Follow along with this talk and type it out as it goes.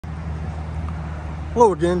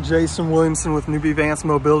Hello again, Jason Williamson with Newby-Vance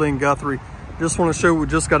Mobility in Guthrie. Just want to show we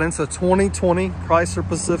just got into 2020 Chrysler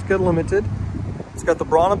Pacifica Limited. It's got the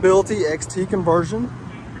BraunAbility XT conversion.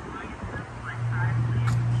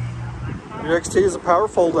 Your XT is a power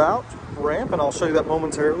fold-out ramp, and I'll show you that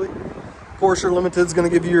momentarily. Of course, your Limited is going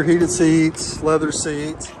to give you your heated seats, leather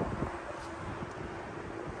seats.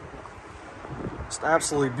 Just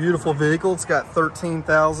absolutely beautiful vehicle. It's got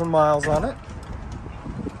 13,000 miles on it.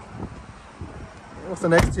 With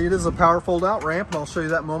an XT, it is a power fold-out ramp, and I'll show you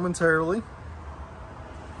that momentarily.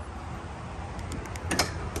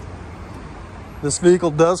 This vehicle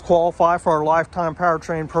does qualify for our lifetime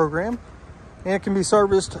powertrain program, and it can be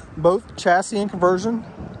serviced both chassis and conversion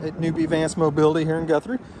at Newby-Vance Mobility here in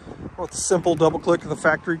Guthrie. With a simple double click of the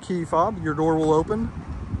factory key fob, your door will open,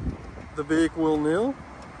 the vehicle will kneel,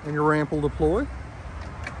 and your ramp will deploy.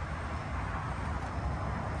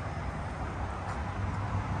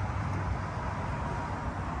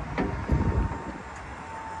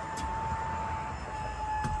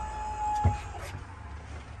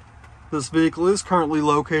 This vehicle is currently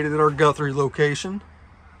located at our Guthrie location. Be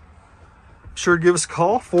sure to give us a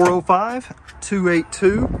call,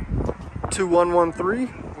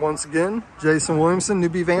 405-282-2113. Once again, Jason Williamson,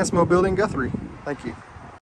 Newby-Vance Mobility in Guthrie. Thank you.